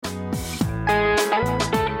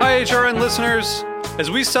HRN listeners.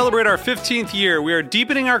 As we celebrate our 15th year, we are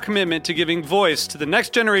deepening our commitment to giving voice to the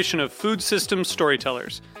next generation of food systems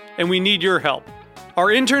storytellers, and we need your help. Our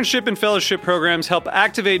internship and fellowship programs help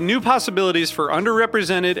activate new possibilities for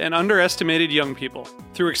underrepresented and underestimated young people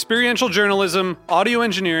through experiential journalism, audio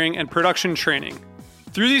engineering, and production training.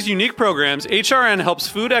 Through these unique programs, HRN helps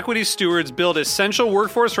food equity stewards build essential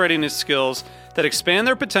workforce readiness skills that expand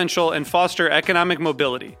their potential and foster economic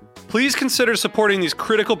mobility. Please consider supporting these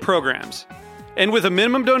critical programs. And with a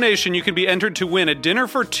minimum donation, you can be entered to win a dinner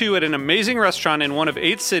for two at an amazing restaurant in one of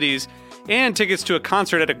 8 cities and tickets to a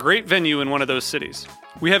concert at a great venue in one of those cities.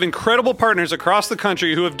 We have incredible partners across the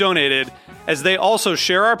country who have donated, as they also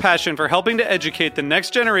share our passion for helping to educate the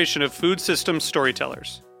next generation of food systems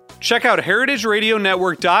storytellers. Check out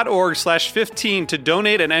heritageradionetwork.org/15 to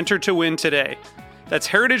donate and enter to win today. That's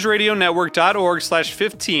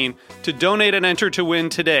heritageradionetwork.org/15 to donate and enter to win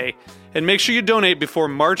today. And make sure you donate before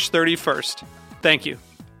March 31st. Thank you.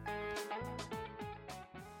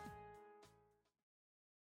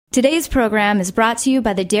 Today's program is brought to you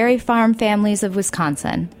by the Dairy Farm Families of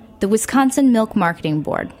Wisconsin, the Wisconsin Milk Marketing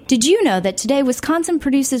Board. Did you know that today Wisconsin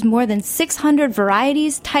produces more than 600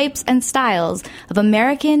 varieties, types, and styles of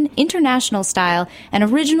American, international style, and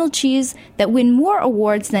original cheese that win more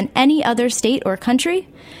awards than any other state or country?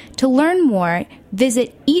 To learn more,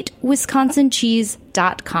 visit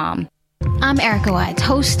eatwisconsincheese.com. I'm Erica Wides,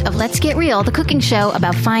 host of Let's Get Real, the cooking show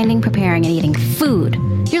about finding, preparing, and eating food.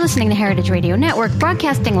 You're listening to Heritage Radio Network,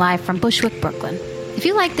 broadcasting live from Bushwick, Brooklyn. If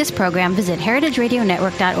you like this program, visit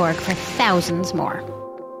heritageradionetwork.org for thousands more.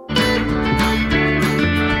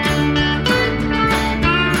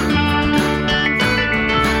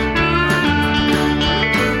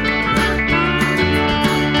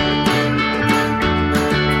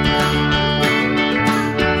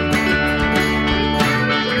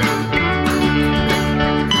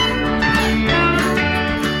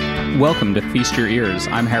 Welcome to Feast Your Ears.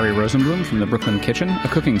 I'm Harry Rosenblum from the Brooklyn Kitchen, a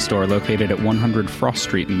cooking store located at 100 Frost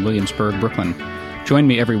Street in Williamsburg, Brooklyn. Join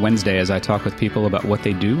me every Wednesday as I talk with people about what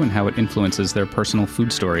they do and how it influences their personal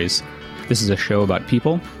food stories. This is a show about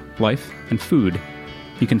people, life, and food.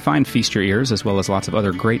 You can find Feast Your Ears, as well as lots of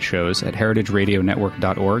other great shows, at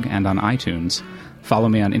heritageradionetwork.org and on iTunes. Follow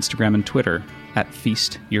me on Instagram and Twitter, at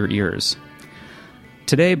Feast Your Ears.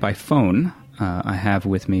 Today, by phone, I have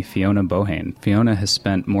with me Fiona Bohane. Fiona has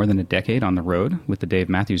spent more than a decade on the road with the Dave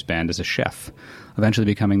Matthews Band as a chef, eventually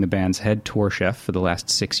becoming the band's head tour chef for the last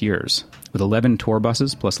 6 years. With 11 tour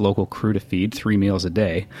buses plus local crew to feed 3 meals a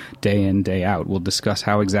day in, day out, we'll discuss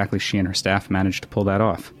how exactly she and her staff managed to pull that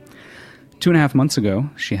off. 2.5 months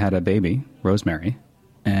ago, she had a baby, Rosemary,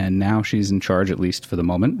 and now she's in charge, at least for the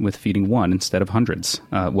moment, with feeding 1 instead of hundreds.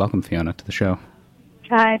 Welcome, Fiona, to the show.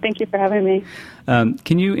 Hi, thank you for having me.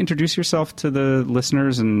 Can you introduce yourself to the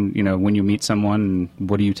listeners and, when you meet someone,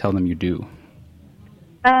 what do you tell them you do?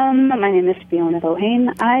 My name is Fiona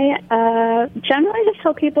Bohane. I generally just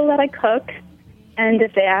tell people that I cook, and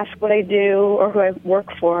if they ask what I do or who I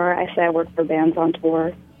work for, I say I work for bands on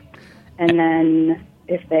tour. And then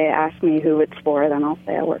if they ask me who it's for, then I'll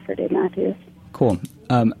say I work for Dave Matthews. Cool.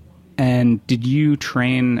 And did you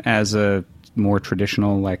train as a more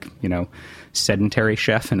traditional, sedentary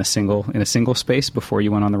chef in a single space before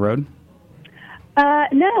you went on the road?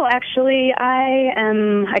 No, actually, I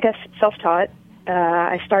am, self-taught.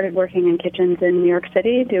 I started working in kitchens in New York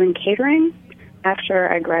City doing catering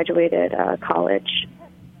after I graduated college,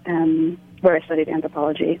 where I studied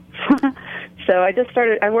anthropology. So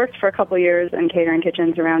I worked for a couple years in catering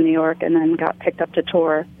kitchens around New York and then got picked up to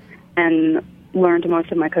tour and learned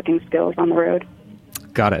most of my cooking skills on the road.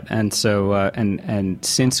 Got it. And so, and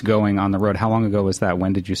since going on the road, how long ago was that?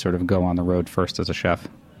 When did you sort of go on the road first as a chef?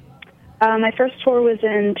 My first tour was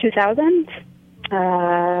in 2000.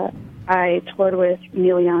 I toured with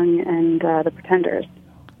Neil Young and the Pretenders.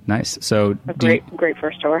 Nice. So great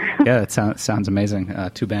first tour. Yeah, it sounds amazing.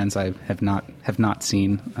 2 bands I have not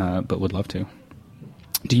seen, but would love to.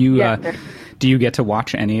 Do you get to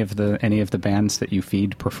watch any of the bands that you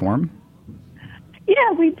feed perform?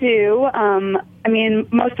 Yeah, we do.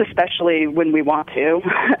 Most especially when we want to,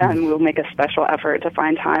 and we'll make a special effort to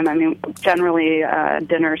find time. Generally,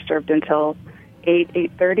 dinner is served until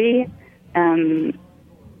 8:30,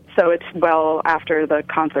 so it's well after the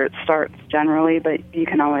concert starts generally. But you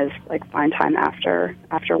can always find time after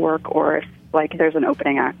work, or if there's an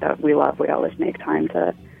opening act that we love, we always make time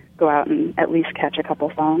to go out and at least catch a couple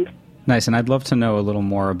songs. Nice, and I'd love to know a little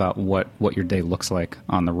more about what your day looks like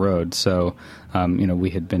on the road. So, we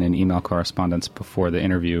had been in email correspondence before the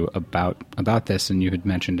interview about this, and you had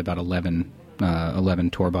mentioned about 11 11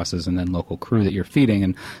 tour buses and then local crew that you're feeding.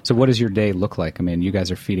 And so what does your day look like? I mean, you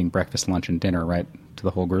guys are feeding breakfast, lunch, and dinner, right, to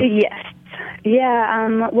the whole group? Yes.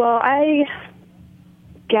 Yeah. Well, I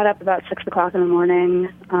get up about 6 o'clock in the morning,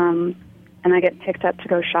 and I get picked up to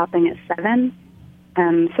go shopping at 7.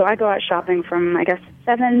 So I go out shopping from, I guess,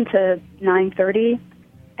 7 to 9:30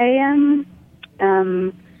 a.m.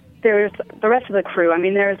 There's the rest of the crew. I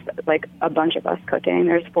mean, there's like a bunch of us cooking.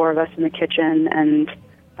 There's 4 of us in the kitchen and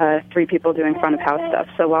 3 people doing front of house stuff.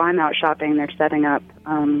 So while I'm out shopping, they're setting up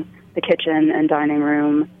the kitchen and dining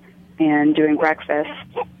room and doing breakfast.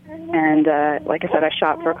 And like I said, I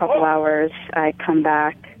shop for a couple hours. I come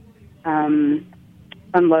back,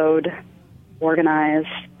 unload, organize,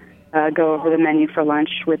 go over the menu for lunch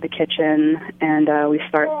with the kitchen, and we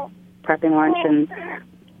start prepping lunch and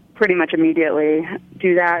pretty much immediately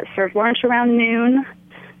do that, serve lunch around noon.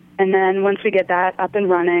 And then once we get that up and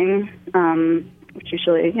running, which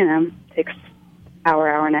usually, takes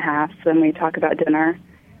hour and a half, then we talk about dinner,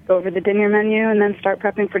 go over the dinner menu, and then start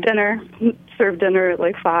prepping for dinner, serve dinner at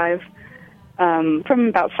like 5, from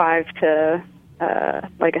about 5 to,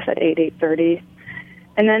 like I said, 8:30.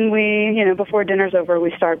 And then we, before dinner's over,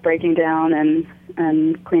 we start breaking down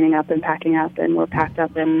and cleaning up and packing up, and we're packed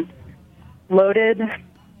up and loaded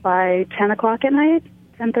by 10 o'clock at night,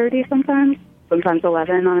 10:30 sometimes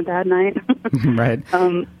 11 on a bad night. Right.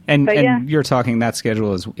 And you're talking that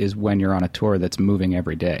schedule is when you're on a tour that's moving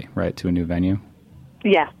every day, right, to a new venue?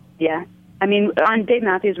 Yeah. I mean, on Dave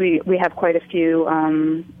Matthews, we have quite a few,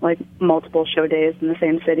 like multiple show days in the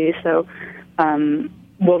same city, so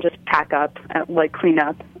we'll just pack up, clean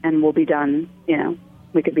up, and we'll be done,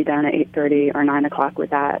 we could be done at 8:30 or 9 o'clock with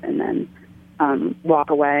that, and then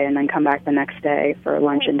walk away and then come back the next day for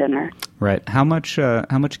lunch and dinner. Right. How much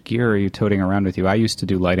gear are you toting around with you? I used to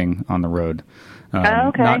do lighting on the road.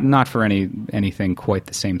 Okay. Not for anything quite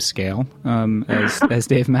the same scale as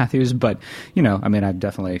Dave Matthews, but I'm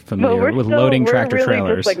definitely familiar with loading tractor really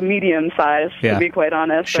trailers. Just like medium size, to be quite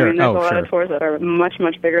honest. Sure. I mean, there's a lot of tours that are much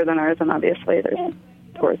bigger than ours, and obviously there's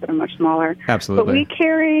tours that are much smaller. Absolutely. But we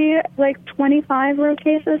carry like 25 road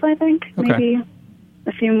cases, I think, maybe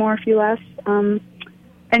a few more, a few less. And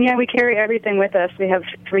we carry everything with us. We have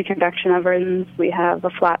 3 convection ovens. We have a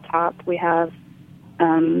flat top. We have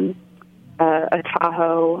a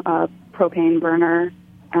Tahoe propane burner.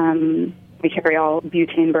 We carry all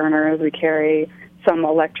butane burners. We carry some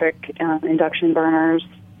electric induction burners.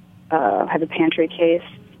 Have a pantry case.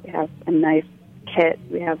 We have a knife kit.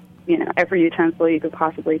 We have every utensil you could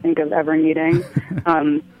possibly think of ever needing.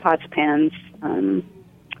 Pots, pans,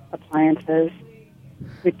 appliances.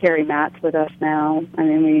 We carry mats with us now. I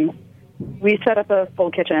mean, we set up a full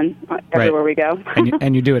kitchen everywhere we go.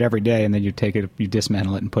 and you do it every day, and then you take it, you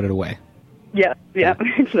dismantle it, and put it away. Yeah,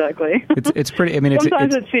 exactly. It's pretty. I mean,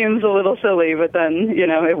 sometimes it seems a little silly, but then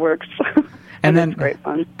it works. And then, it's great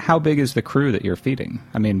fun. How big is the crew that you're feeding?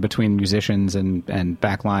 I mean, between musicians and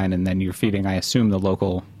backline, and then you're feeding, I assume, the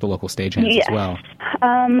local stagehands as well.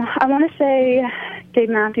 I want to say Dave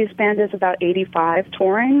Matthews Band is about 85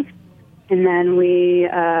 touring, and then we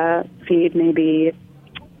feed maybe,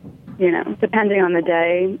 depending on the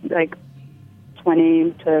day, like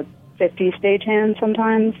 20 to 50 stagehands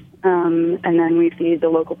sometimes, and then we feed the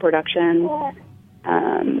local production,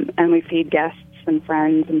 and we feed guests and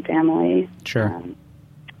friends and family. Sure.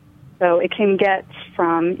 So it can get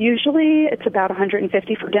from, usually it's about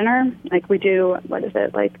 150 for dinner. Like we do,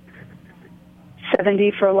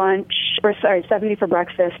 70 for lunch, 70 for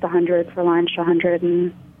breakfast, 100 for lunch,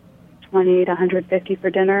 120 to 150 for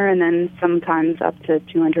dinner, and then sometimes up to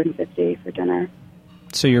 250 for dinner.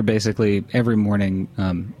 So you're basically every morning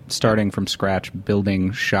starting from scratch,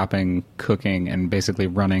 building, shopping, cooking, and basically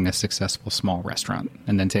running a successful small restaurant,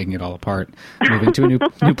 and then taking it all apart, moving to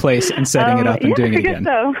a new place, and setting it up and doing it again.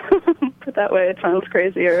 So. Put that way, it sounds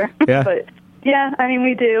crazier. Yeah. But yeah, I mean,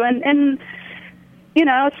 we do, and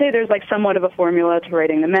I would say there's like somewhat of a formula to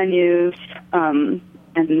writing the menus, and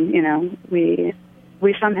we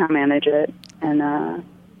somehow manage it, and.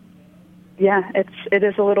 Yeah, it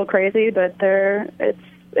is a little crazy, but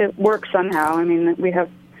it works somehow. I mean, we have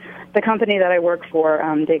the company that I work for,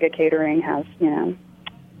 Dega Catering, has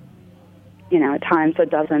at times a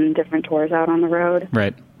dozen different tours out on the road.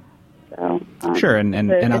 Right. So sure, and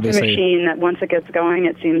obviously it's a machine that once it gets going,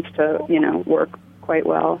 it seems to work quite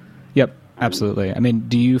well. Yep. Absolutely. I mean,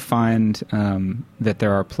 do you find that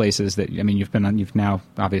there are places that you've now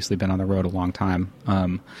obviously been on the road a long time?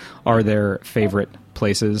 Are there favorite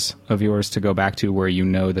places of yours to go back to where you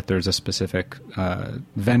know that there's a specific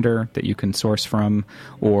vendor that you can source from,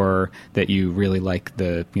 or that you really like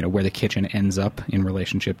the, where the kitchen ends up in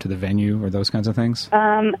relationship to the venue, or those kinds of things?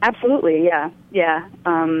 Absolutely, yeah.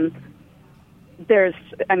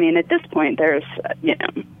 At this point, there's,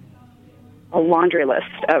 a laundry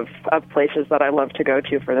list of places that I love to go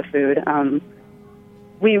to for the food.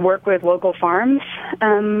 We work with local farms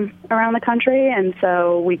around the country, and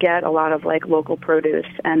so we get a lot of local produce,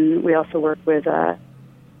 and we also work with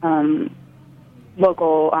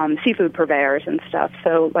local seafood purveyors and stuff.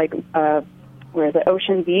 So we're at the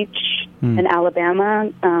Ocean Beach in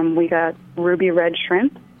Alabama. We got ruby red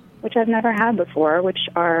shrimp, which I've never had before, which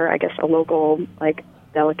are, I guess, a local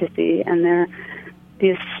delicacy, and they're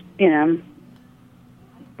these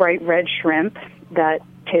bright red shrimp that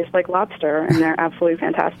taste like lobster, and they're absolutely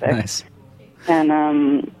fantastic. Nice.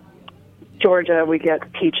 And Georgia, we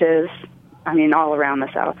get peaches. All around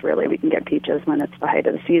the South, really, we can get peaches when it's the height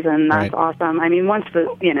of the season. That's awesome. Once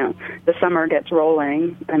the summer gets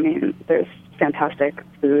rolling, there's fantastic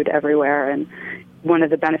food everywhere. And one of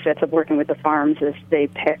the benefits of working with the farms is they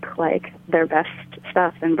pick their best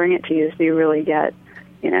stuff and bring it to you, so you really get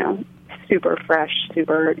super fresh,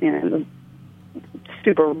 super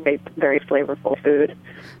ripe, very flavorful food.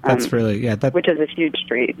 That's really which is a huge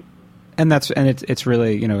treat. And it's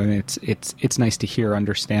really it's nice to hear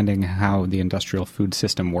understanding how the industrial food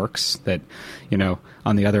system works. That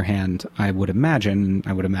on the other hand, I would imagine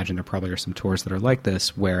there probably are some tours that are like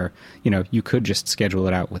this, where you could just schedule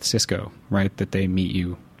it out with Cisco, right? That they meet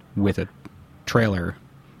you with a trailer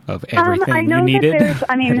of everything you needed.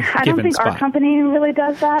 I don't think our company really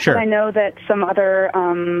does that. Sure. But I know that some other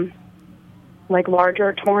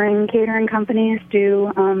larger touring catering companies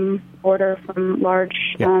do order from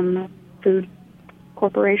large food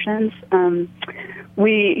corporations.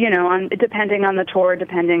 We, depending on the tour,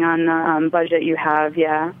 depending on the budget you have,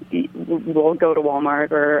 we'll go to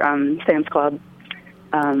Walmart or Sam's Club,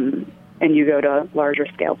 and you go to larger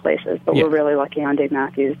scale places. But we're really lucky on Dave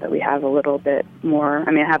Matthews that we have a little bit more.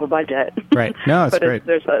 I have a budget. Right. No, that's great.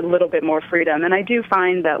 There's a little bit more freedom. And I do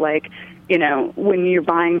find that, when you're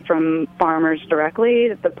buying from farmers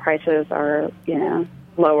directly, the prices are,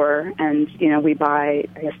 lower. And, we buy,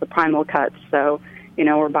 I guess, the primal cuts. So,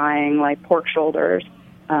 we're buying, pork shoulders,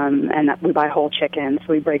 and we buy whole chicken.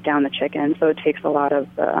 So we break down the chicken. So it takes a lot of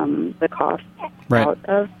the cost out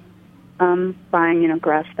of buying,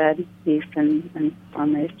 grass-fed beef and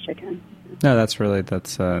farm-raised chicken. No, that's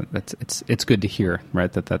it's good to hear,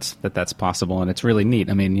 right? That's possible, and it's really neat.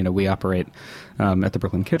 We operate at the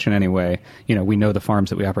Brooklyn Kitchen anyway. We know the farms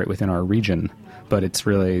that we operate within our region, but it's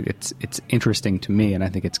really it's interesting to me, and I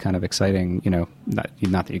think it's kind of exciting. Not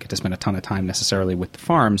that you get to spend a ton of time necessarily with the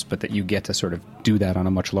farms, but that you get to sort of do that on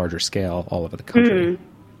a much larger scale all over the country. Mm-hmm.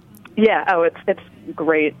 Yeah, it's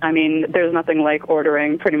great. There's nothing like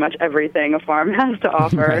ordering pretty much everything a farm has to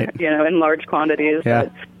offer, in large quantities. Yeah.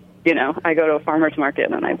 But, I go to a farmer's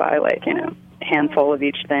market and I buy a handful of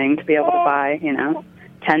each thing to be able to buy,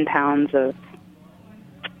 10 pounds of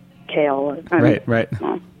kale. Right.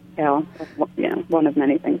 Well, kale, one of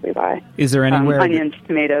many things we buy. Is there anywhere... onions,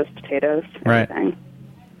 tomatoes, potatoes, everything. Right.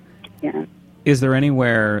 Yeah. Is there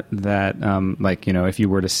anywhere that, if you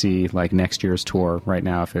were to see, next year's tour right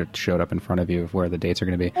now, if it showed up in front of you of where the dates are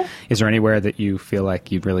going to be, is there anywhere that you feel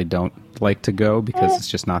like you really don't like to go because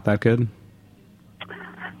it's just not that good?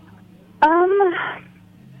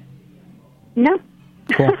 No.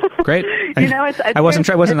 Cool. Great. I wasn't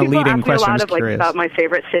a leading question. I was curious about my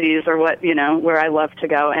favorite cities or what, where I love to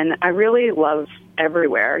go. And I really love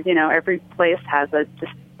everywhere. Every place has a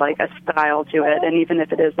style to it. And even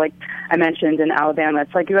if it is I mentioned in Alabama,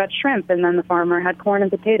 it's you had shrimp and then the farmer had corn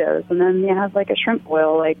and potatoes. And then you have a shrimp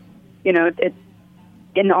boil, it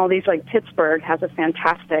in all these, Pittsburgh has a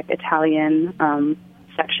fantastic Italian,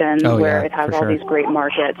 section where it has all these great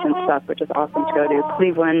markets and stuff, which is awesome to go to.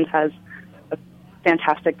 Cleveland has a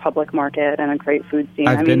fantastic public market and a great food scene.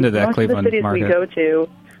 I've been to that Cleveland market. Most of the cities we go to,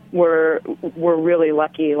 we're really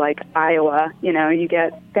lucky. Iowa, you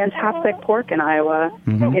get fantastic pork in Iowa.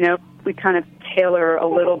 Mm-hmm. We kind of tailor a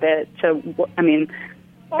little bit to,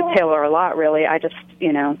 tailor a lot, really. I just,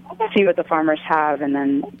 see what the farmers have and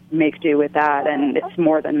then make do with that, and it's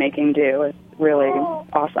more than making do. It's really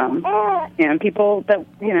awesome. People that,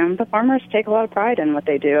 the farmers take a lot of pride in what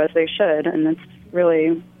they do, as they should, and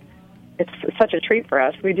it's such a treat for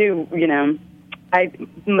us. We do,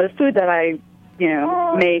 the food that I,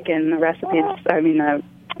 make and the recipes, the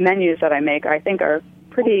menus that I make, I think are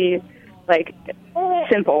pretty,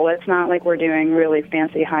 simple. It's not like we're doing really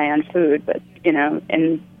fancy high-end food, but,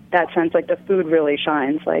 in that sense, the food really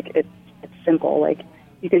shines. It's simple.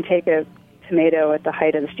 you can take a tomato at the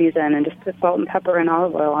height of the season and just put salt and pepper and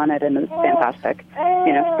olive oil on it, and it's fantastic.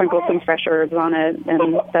 Sprinkle some fresh herbs on it,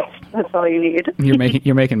 and that's all you need.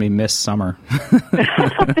 You're making me miss summer.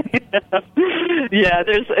 Yeah,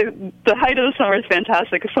 there's the height of the summer is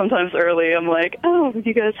fantastic. Sometimes early, I'm like, oh,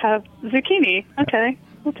 you guys have zucchini? Okay,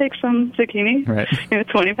 we'll take some zucchini. Right.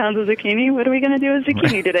 20 pounds of zucchini. What are we going to do with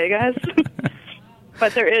zucchini today, guys?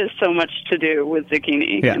 But there is so much to do with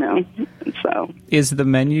zucchini, So, is the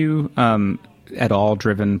menu at all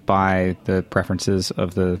driven by the preferences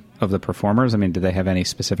of the performers? I mean, do they have any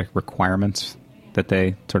specific requirements that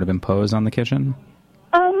they sort of impose on the kitchen?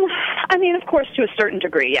 I mean, of course, to a certain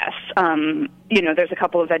degree, yes. There's a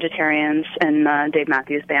couple of vegetarians in Dave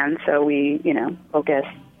Matthews Band, so we, focus,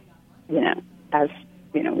 as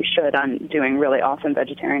we should on doing really awesome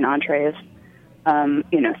vegetarian entrees.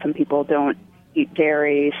 Some people don't eat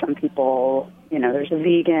dairy. Some people, there's a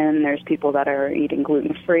vegan. There's people that are eating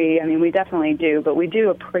gluten-free. I mean, we definitely do, but we do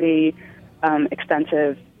a pretty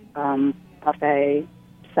extensive buffet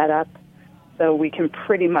setup, so we can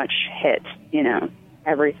pretty much hit,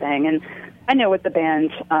 everything. And I know what the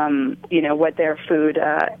band, what their food,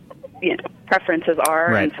 preferences are,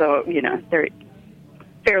 right. And so, they're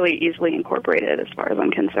fairly easily incorporated, as far as I'm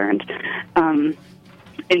concerned,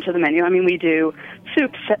 into the menu. I mean, we do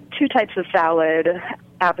soups, 2 types of salad,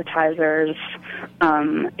 appetizers,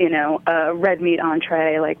 a red meat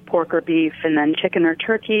entree like pork or beef, and then chicken or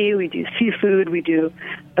turkey. We do seafood. We do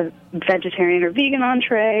a vegetarian or vegan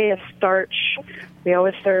entree, a starch. We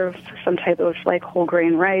always serve some type of like whole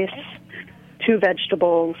grain rice, 2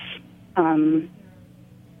 vegetables.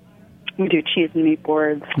 We do cheese and meat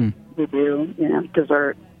boards. We do,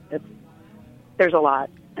 dessert. There's a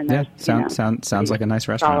lot. And sounds like a nice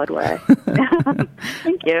restaurant. Solid way.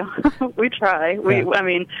 Thank you. We try. I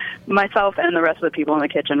mean, myself and the rest of the people in the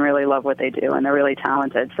kitchen really love what they do, and they're really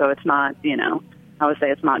talented. So it's not, I would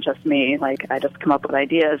say it's not just me. Like, I just come up with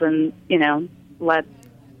ideas and, let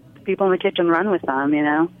the people in the kitchen run with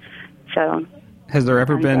them, So. Has there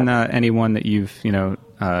ever been anyone that you've,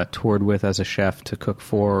 toured with as a chef to cook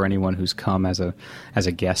for, or anyone who's come as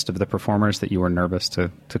a guest of the performers that you were nervous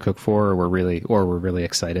to cook for, or were really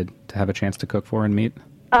excited to have a chance to cook for and meet?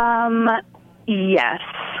 Yes.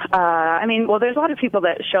 I mean, well, there's a lot of people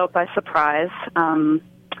that show up by surprise. I'm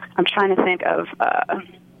trying to think of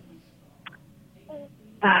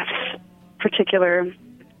particular.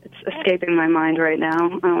 It's escaping my mind right now.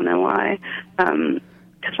 I don't know why.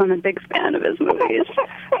 Because I'm a big fan of his movies.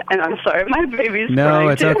 And I'm sorry, my baby's No,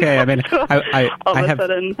 it's okay. I mean, all of a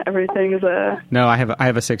sudden, everything is a... No, I have a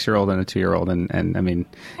 6-year-old and a 2-year-old, and I mean,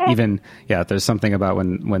 even, there's something about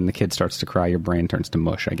when the kid starts to cry, your brain turns to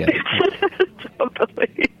mush, I get it.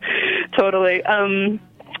 Totally. I'm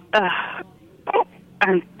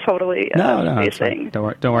totally No, it's fine.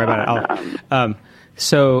 Don't worry about it.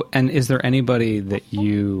 So, and is there anybody that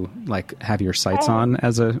you have your sights on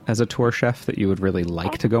as a tour chef that you would really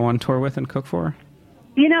like to go on tour with and cook for?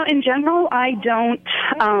 In general, I don't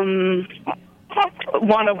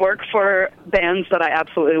want to work for bands that I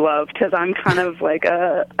absolutely love, because I'm kind of like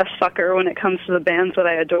a sucker when it comes to the bands that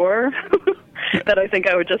I adore. That I think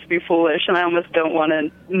I would just be foolish, and I almost don't want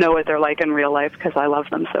to know what they're like in real life because I love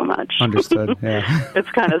them so much. Understood. Yeah. It's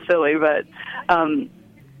kind of silly, but.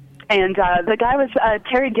 And the guy was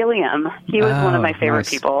Terry Gilliam. He was one of my favorite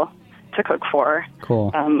people to cook for.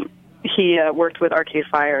 Cool. He worked with Arcade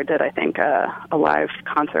Fire, did, I think, a live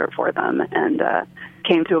concert for them, and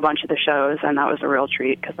came to a bunch of the shows, and that was a real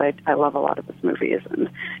treat because I love a lot of his movies, and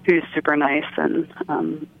he was super nice, and,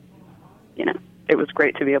 it was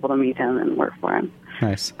great to be able to meet him and work for him.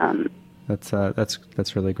 Nice. That's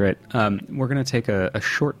really great. We're going to take a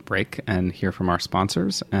short break and hear from our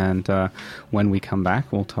sponsors, and when we come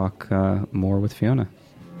back, we'll talk more with Fiona.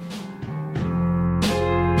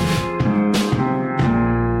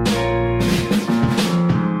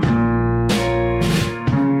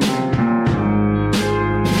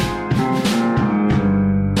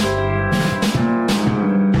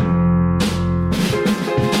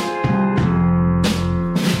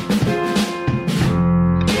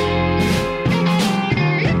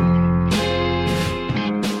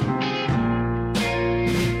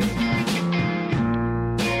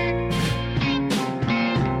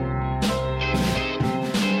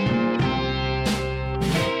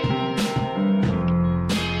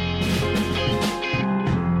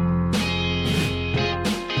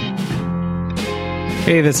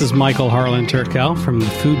 Hey, this is Michael Harlan Turkel from the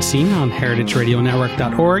Food Scene on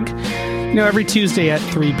heritageradionetwork.org. Every Tuesday at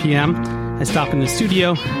 3 p.m., I stop in the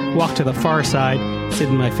studio, walk to the far side, sit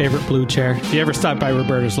in my favorite blue chair. If you ever stop by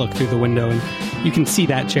Roberta's, look through the window, and you can see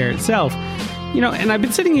that chair itself. And I've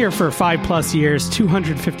been sitting here for 5+ years,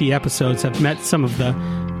 250 episodes. I've met some of the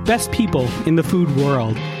best people in the food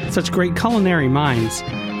world, such great culinary minds.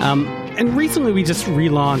 And recently we just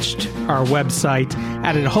relaunched our website,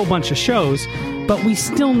 added a whole bunch of shows, but we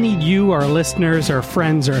still need you, our listeners, our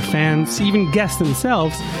friends, our fans, even guests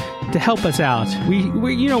themselves, to help us out.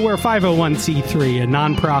 We're a 501c3, a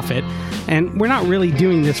nonprofit, and we're not really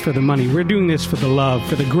doing this for the money. We're doing this for the love,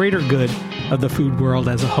 for the greater good of the food world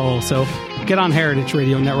as a whole. So get on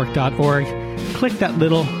heritageradionetwork.org, click that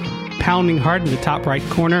little pounding heart in the top right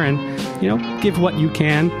corner, and give what you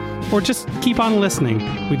can, or just keep on listening.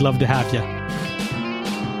 We'd love to have you.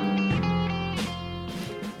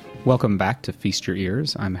 Welcome back to Feast Your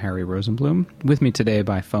Ears. I'm Harry Rosenblum. With me today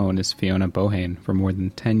by phone is Fiona Bohane. For more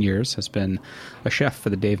than 10 years has been a chef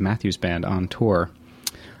for the Dave Matthews Band on tour.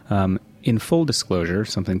 In full disclosure,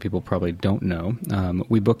 something people probably don't know,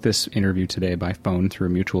 we booked this interview today by phone through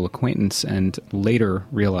a mutual acquaintance and later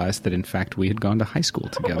realized that, in fact, we had gone to high school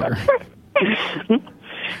together.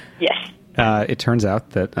 Yes. It turns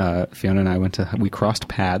out that Fiona and I we crossed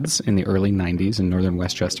paths in the early 90s in northern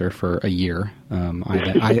Westchester for a year.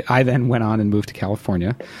 I then went on and moved to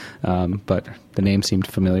California, but the name seemed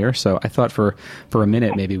familiar, so I thought for a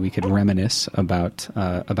minute maybe we could reminisce about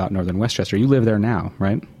northern Westchester. You live there now,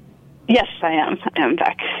 right? Yes, I am. I am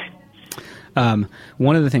back.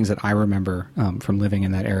 One of the things that I remember from living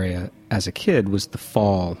in that area as a kid was the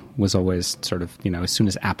fall was always sort of, as soon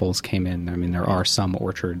as apples came in, I mean, there are some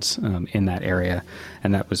orchards in that area,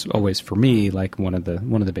 and that was always for me like one of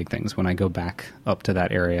the big things. When I go back up to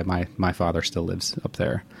that area, my father still lives up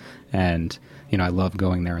there, and I love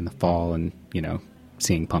going there in the fall and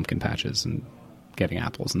seeing pumpkin patches and getting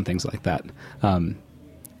apples and things like that.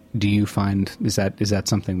 Do you find, is that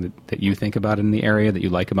something that you think about in the area, that you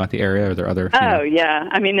like about the area? Are there other... Oh, yeah.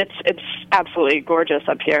 I mean, it's absolutely gorgeous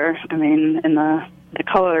up here. I mean, in the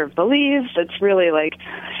color of the leaves, it's really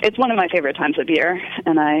it's one of my favorite times of year.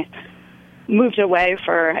 And I moved away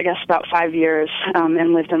for, I guess, about 5 years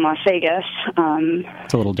and lived in Las Vegas.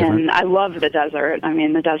 It's a little different. And I love the desert. I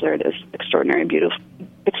mean, the desert is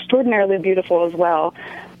extraordinarily beautiful as well.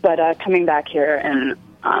 But coming back here and...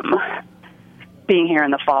 being here in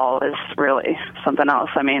the fall is really something else.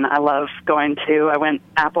 I mean, I love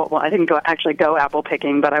I didn't go apple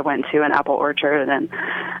picking, but I went to an apple orchard and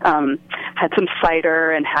had some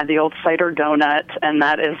cider and had the old cider donut, and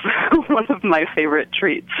that is one of my favorite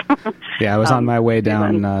treats. Yeah, I was on my way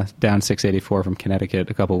down 684 from Connecticut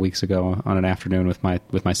a couple of weeks ago on an afternoon with my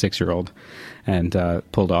 6-year-old, and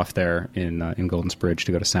pulled off there in Golden's Bridge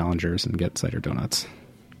to go to Salinger's and get cider donuts.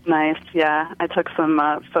 Nice, yeah. I took some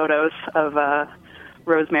photos of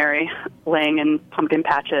rosemary laying in pumpkin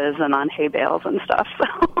patches and on hay bales and stuff.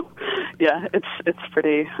 So, yeah, it's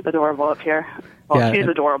pretty adorable up here. Well, yeah, she's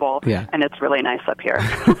adorable, yeah. And it's really nice up here.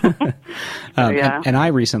 So, yeah. And I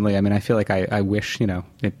recently, I mean, I feel like I wish,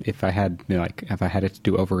 if I had, if I had it to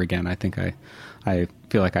do over again, I think I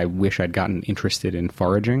feel like I wish I'd gotten interested in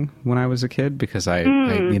foraging when I was a kid, because I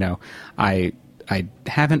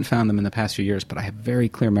haven't found them in the past few years, but I have very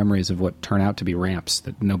clear memories of what turned out to be ramps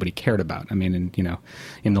that nobody cared about. I mean, in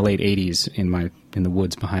the late 80s in the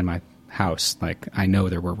woods behind my house, I know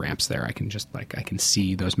there were ramps there. I can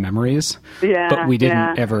see those memories. Yeah. But we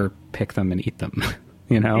didn't ever pick them and eat them,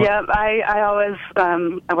 Yeah, I always,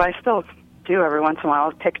 I still do every once in a while.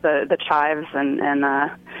 I'll pick the chives and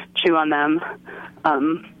chew on them.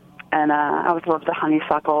 And I always loved the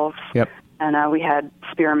honeysuckles. Yep. And we had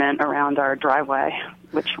spearmint around our driveway,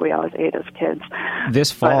 which we always ate as kids.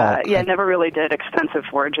 This fall... But, never really did extensive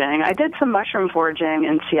foraging. I did some mushroom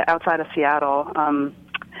foraging outside of Seattle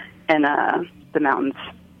in the mountains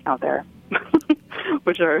out there,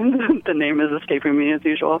 which the name is escaping me as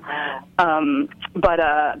usual. But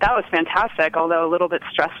that was fantastic, although a little bit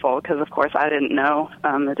stressful because, of course, I didn't know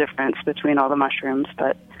the difference between all the mushrooms,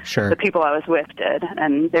 but... Sure. The people I was with did,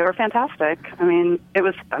 and they were fantastic. I mean,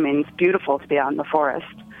 it's beautiful to be out in the forest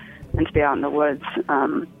and to be out in the woods,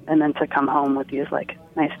 and then to come home with these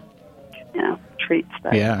nice, treats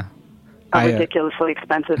that are ridiculously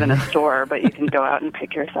expensive in a store, but you can go out and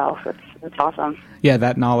pick yourself. It's awesome. Yeah,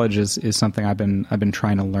 that knowledge is something I've been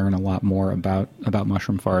trying to learn a lot more about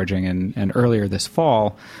mushroom foraging. And earlier this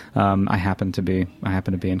fall, I happened to be in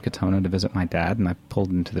Katona to visit my dad, and I pulled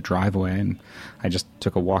into the driveway and I just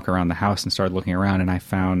took a walk around the house and started looking around, and I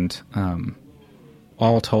found,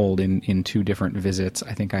 all told, in 2 different visits,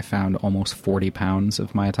 I think I found almost 40 pounds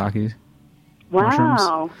of maitake.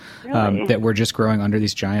 Wow. Really? That were just growing under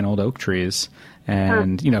these giant old oak trees.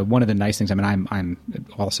 And, one of the nice things, I'm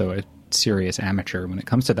also a serious amateur when it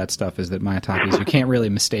comes to that stuff, is that Mayatakis you can't really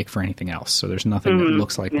mistake for anything else. So there's nothing that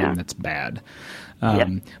looks like them that's bad.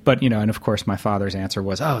 But, and of course my father's answer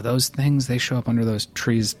was, oh, those things, they show up under those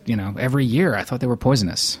trees, every year. I thought they were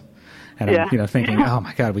poisonous. And I'm, thinking, oh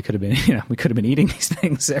my God, we could have been eating these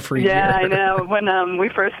things every year. Yeah, I know. When we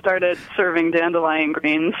first started serving dandelion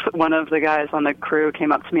greens, one of the guys on the crew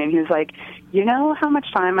came up to me and he was like, you know how much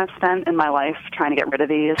time I've spent in my life trying to get rid of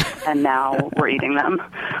these, and now we're eating them.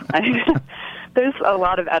 There's a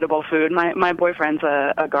lot of edible food. My boyfriend's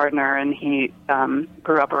a gardener, and he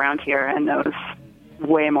grew up around here and knows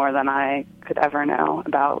way more than I could ever know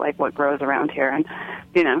about like what grows around here. And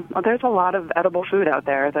there's a lot of edible food out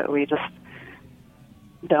there that we just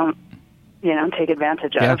don't take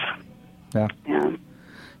advantage of. Yeah.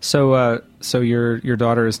 So your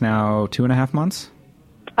daughter is now 2.5 months?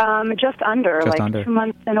 Just under 2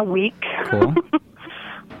 months and a week. Cool.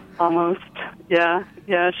 Almost. Yeah.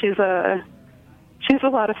 She's a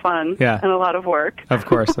lot of fun. Yeah. And a lot of work. Of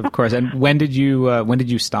course. And when did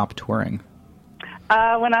you stop touring?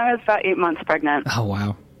 When I was about 8 months pregnant. Oh,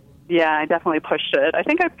 wow. Yeah, I definitely pushed it. I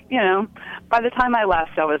think by the time I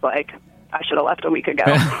left, I was like, I should have left a week ago.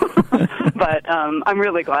 But I'm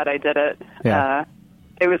really glad I did it. Yeah.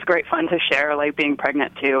 It was great fun to share, like, being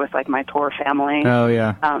pregnant, too, with, like, my tour family. Oh,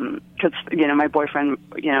 yeah. Because, my boyfriend,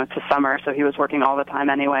 it's a summer, so he was working all the time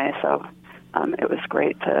anyway. So it was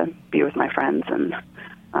great to be with my friends and,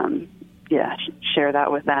 share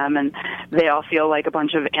that with them. And they all feel like a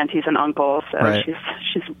bunch of aunties and uncles. So right.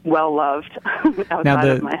 she's well-loved outside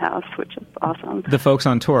of my house, which is awesome. The folks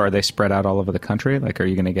on tour, are they spread out all over the country? Like, are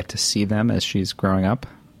you going to get to see them as she's growing up?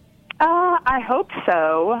 I hope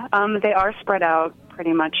so. They are spread out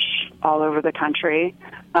pretty much all over the country.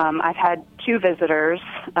 I've had 2 visitors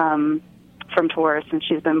from tours since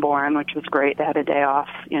she's been born, which was great. They had a day off,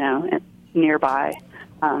 nearby.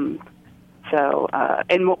 So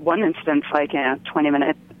in one instance, 20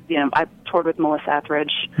 minutes, I toured with Melissa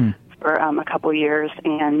Etheridge for a couple years,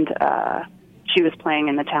 and she was playing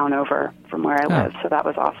in the town over from where I live, so that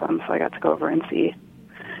was awesome. So I got to go over and see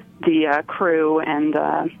the crew, and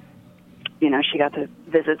she got to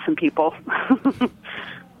visit some people.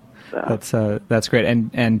 So. That's great.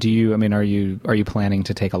 And do you? Are you planning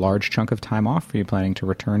to take a large chunk of time off? Are you planning to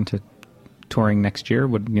return to touring next year?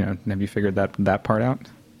 Have you figured that part out?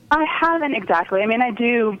 I haven't exactly. I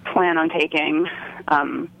do plan on taking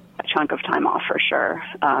a chunk of time off for sure.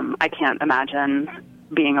 I can't imagine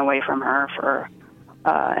being away from her for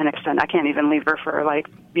an extent. I can't even leave her for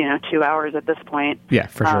 2 hours at this point. Yeah,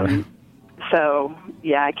 for sure. So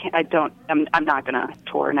yeah, I'm not going to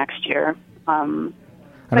tour next year. I don't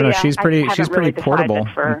know. Yeah, she's pretty really portable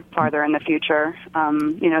for farther in the future.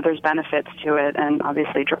 There's benefits to it, and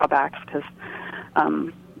obviously drawbacks because,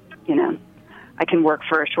 I can work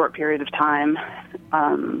for a short period of time,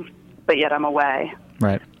 but yet I'm away.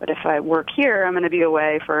 Right. But if I work here, I'm going to be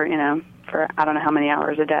away for I don't know how many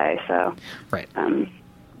hours a day. So. Right.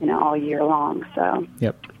 All year long. So.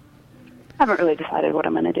 Yep. I haven't really decided what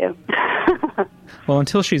I'm going to do. Well,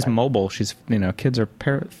 until she's mobile, she's kids are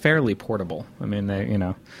fairly portable.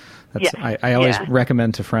 I always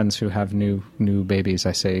recommend to friends who have new babies.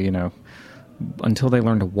 I say until they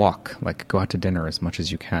learn to walk, go out to dinner as much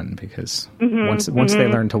as you can, because once they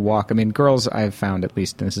learn to walk, girls, I've found, at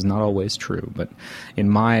least, and this is not always true, but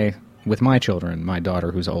with my children, my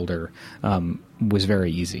daughter who's older was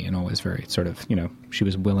very easy and always very sort of she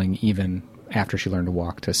was willing, even after she learned to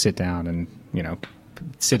walk, to sit down and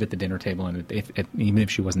sit at the dinner table, and even if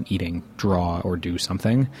she wasn't eating, draw or do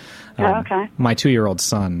something. Okay. My 2-year-old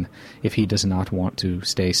son, if he does not want to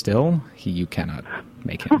stay still, you cannot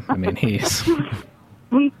make him. He's...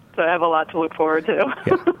 So I have a lot to look forward to.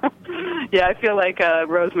 Yeah. Yeah, I feel like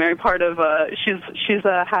Rosemary, part of she's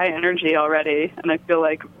a high energy already, and I feel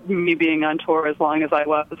like me being on tour as long as I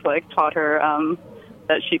was taught her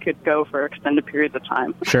that she could go for extended periods of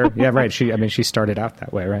time. Sure. Yeah, right. She started out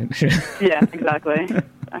that way, right? Yeah, exactly.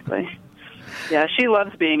 Yeah, she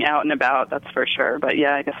loves being out and about, that's for sure. But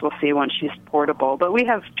yeah, I guess we'll see once she's portable. But we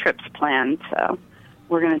have trips planned, so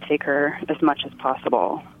we're going to take her as much as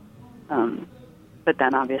possible. But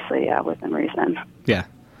then obviously, yeah, within reason. Yeah.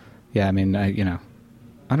 Yeah, I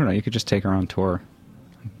don't know. You could just take her on tour.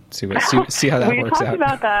 See how that we works talked out.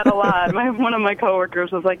 about that a lot. One of my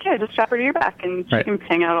coworkers was like, "Yeah, just strap her to your back, and she can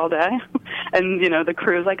hang out all day." And the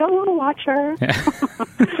crew's like, "Oh, we'll watch her."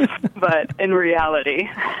 Yeah. But in reality,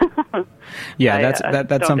 that's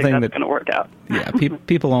something that's going to work out. Yeah,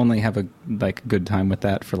 people only have a good time with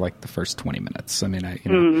that for the first 20 minutes. I mean,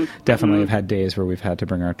 I definitely have had days where we've had to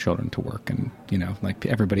bring our children to work, and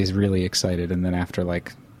everybody's really excited, and then after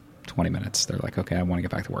 20 minutes, they're like, "Okay, I want to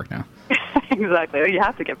get back to work now." Exactly. You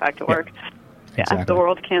have to get back to work. Yeah, exactly. The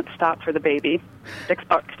world can't stop for the baby,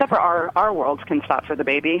 except for our worlds can stop for the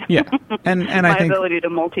baby. Yeah, and my I think ability to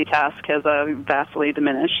multitask has vastly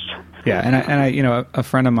diminished. Yeah, and I a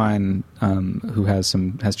friend of mine who has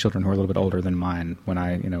children who are a little bit older than mine. When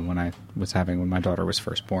my daughter was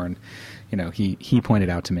first born, he pointed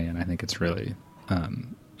out to me, and I think it's really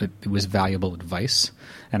it was valuable advice.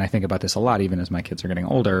 And I think about this a lot, even as my kids are getting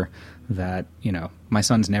older, that my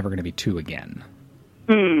son's never going to be 2 again.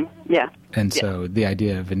 Yeah. And so the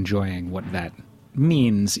idea of enjoying what that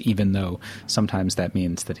means, even though sometimes that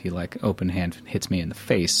means that he open hand hits me in the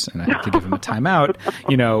face and I have to give him a timeout,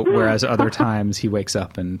 whereas other times he wakes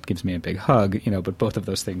up and gives me a big hug, but both of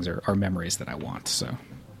those things are memories that I want. So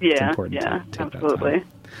it's important to take absolutely.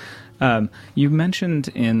 that time. You mentioned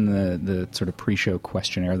in the sort of pre-show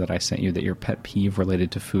questionnaire that I sent you that your pet peeve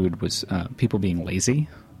related to food was people being lazy.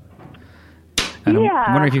 And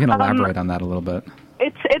I'm wondering if you can elaborate on that a little bit.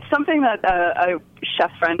 It's something that a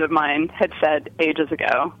chef friend of mine had said ages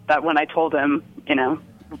ago, that when I told him,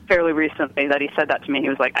 fairly recently that he said that to me, he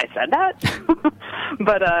was like, "I said that?"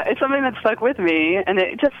 But it's something that stuck with me, and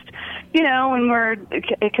it just,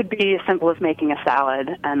 it could be as simple as making a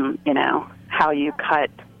salad and, how you cut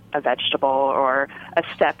a vegetable or a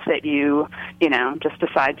step that you, just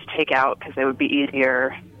decide to take out because it would be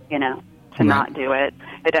easier, to not do it.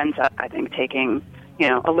 It ends up, I think, taking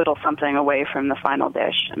a little something away from the final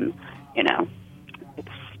dish, and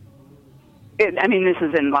this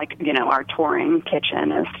is in our touring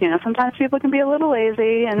kitchen. Is sometimes people can be a little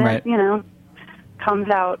lazy, and it comes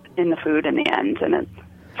out in the food in the end, and it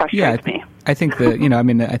frustrates me. I think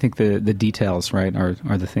I think the details, right, are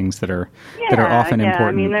the things that are often important.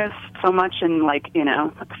 I mean, there's so much in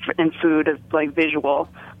in food of visual,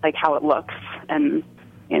 how it looks, and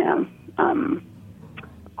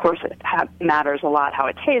of course, it matters a lot how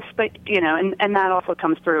it tastes, but, and that also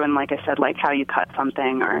comes through in, like I said, how you cut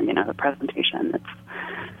something or, the presentation.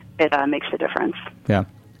 It makes a difference. Yeah.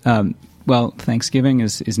 Well, Thanksgiving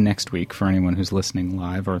is next week for anyone who's listening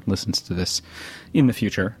live or listens to this in the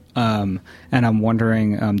future. And I'm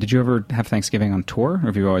wondering, did you ever have Thanksgiving on tour, or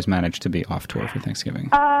have you always managed to be off tour for Thanksgiving?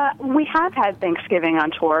 We have had Thanksgiving on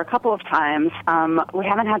tour a couple of times. We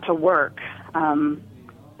haven't had to work.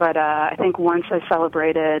 But I think once I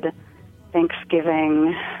celebrated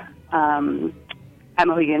Thanksgiving at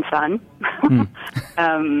Mohegan Sun,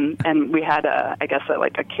 and we had a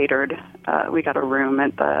catered. We got a room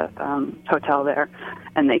at the hotel there,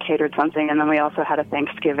 and they catered something. And then we also had a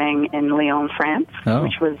Thanksgiving in Lyon, France,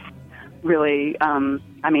 which was really,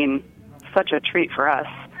 such a treat for us.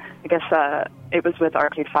 I guess it was with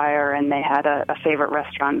Arcade Fire, and they had a favorite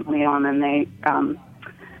restaurant in Lyon, and they.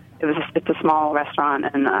 It's a small restaurant,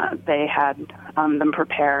 and they had them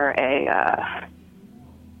prepare a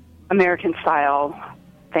American-style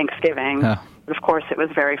Thanksgiving. Oh. But of course, it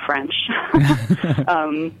was very French,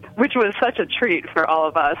 which was such a treat for all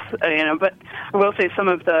of us. But I will say some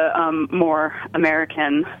of the more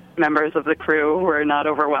American members of the crew were not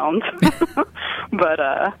overwhelmed. But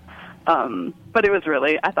it was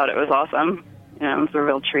really, I thought it was awesome. It was a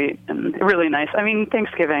real treat and really nice. I mean,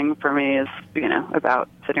 Thanksgiving for me is, about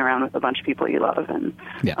sitting around with a bunch of people you love and,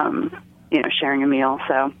 sharing a meal.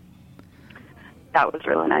 So that was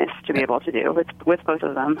really nice to be able to do with both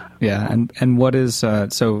of them. Yeah. And what is,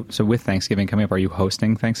 so with Thanksgiving coming up, are you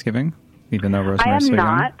hosting Thanksgiving, even though Rosemary's so young?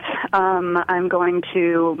 I am not. I'm going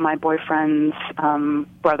to my boyfriend's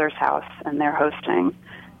brother's house, and they're hosting.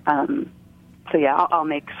 So yeah, I'll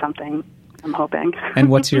make something. I'm hoping. And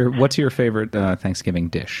what's your favorite Thanksgiving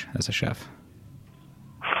dish as a chef?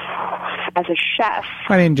 As a chef,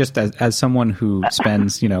 I mean, just as someone who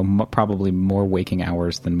spends probably more waking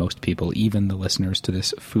hours than most people, even the listeners to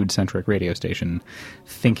this food-centric radio station,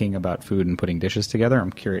 thinking about food and putting dishes together.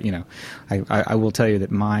 I'm curious. I will tell you that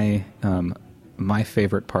my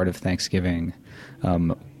favorite part of Thanksgiving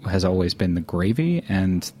has always been the gravy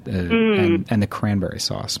and the cranberry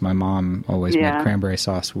sauce. My mom always made cranberry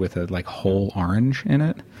sauce with a whole orange in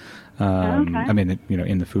it. I mean,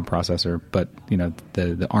 in the food processor, but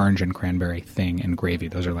the orange and cranberry thing and gravy,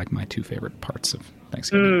 those are my 2 favorite parts of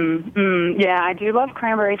Thanksgiving. Yeah, I do love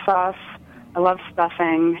cranberry sauce. I love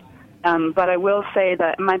stuffing. But I will say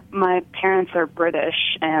that my parents are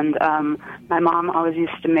British, and my mom always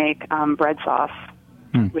used to make bread sauce,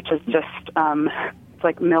 which is just it's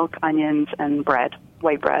like milk, onions, and bread,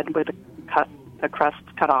 white bread with the crust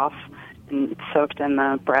cut off and soaked in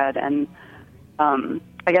the bread. And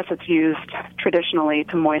I guess it's used traditionally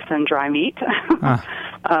to moisten dry meat.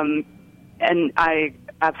 And I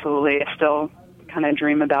absolutely still kind of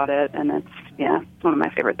dream about it, and it's one of my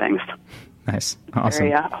favorite things. Nice, awesome,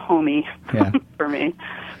 very homey for me.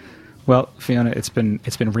 Well, Fiona, it's been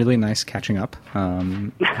really nice catching up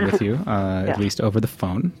with you, at least over the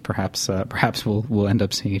phone. Perhaps we'll end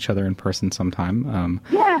up seeing each other in person sometime.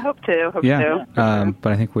 I hope to. Sure.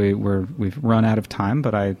 But I think we've run out of time.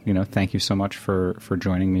 But I thank you so much for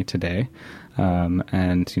joining me today,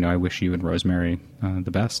 and I wish you and Rosemary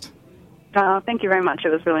the best. Thank you very much. It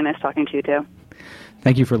was really nice talking to you too.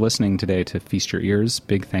 Thank you for listening today to Feast Your Ears.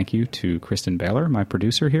 Big thank you to Kristen Baylor, my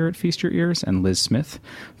producer here at Feast Your Ears, and Liz Smith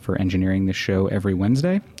for engineering this show every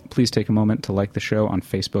Wednesday. Please take a moment to like the show on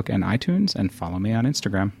Facebook and iTunes, and follow me on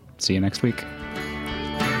Instagram. See you next week.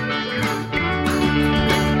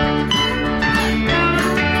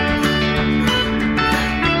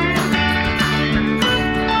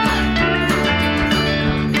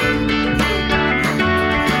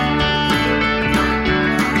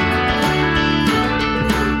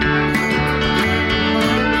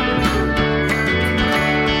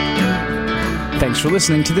 Thanks for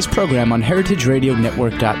listening to this program on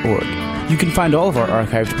heritageradionetwork.org. You can find all of our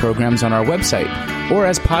archived programs on our website or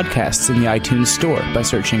as podcasts in the iTunes Store by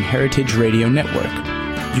searching Heritage Radio Network.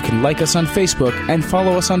 You can like us on Facebook and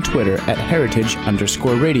follow us on Twitter at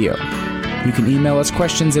 @heritage_radio. You can email us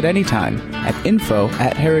questions at any time at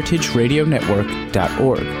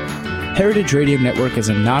info@heritageradionetwork.org. Heritage Radio Network is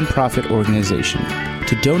a nonprofit organization.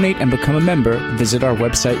 To donate and become a member, visit our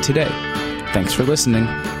website today. Thanks for listening.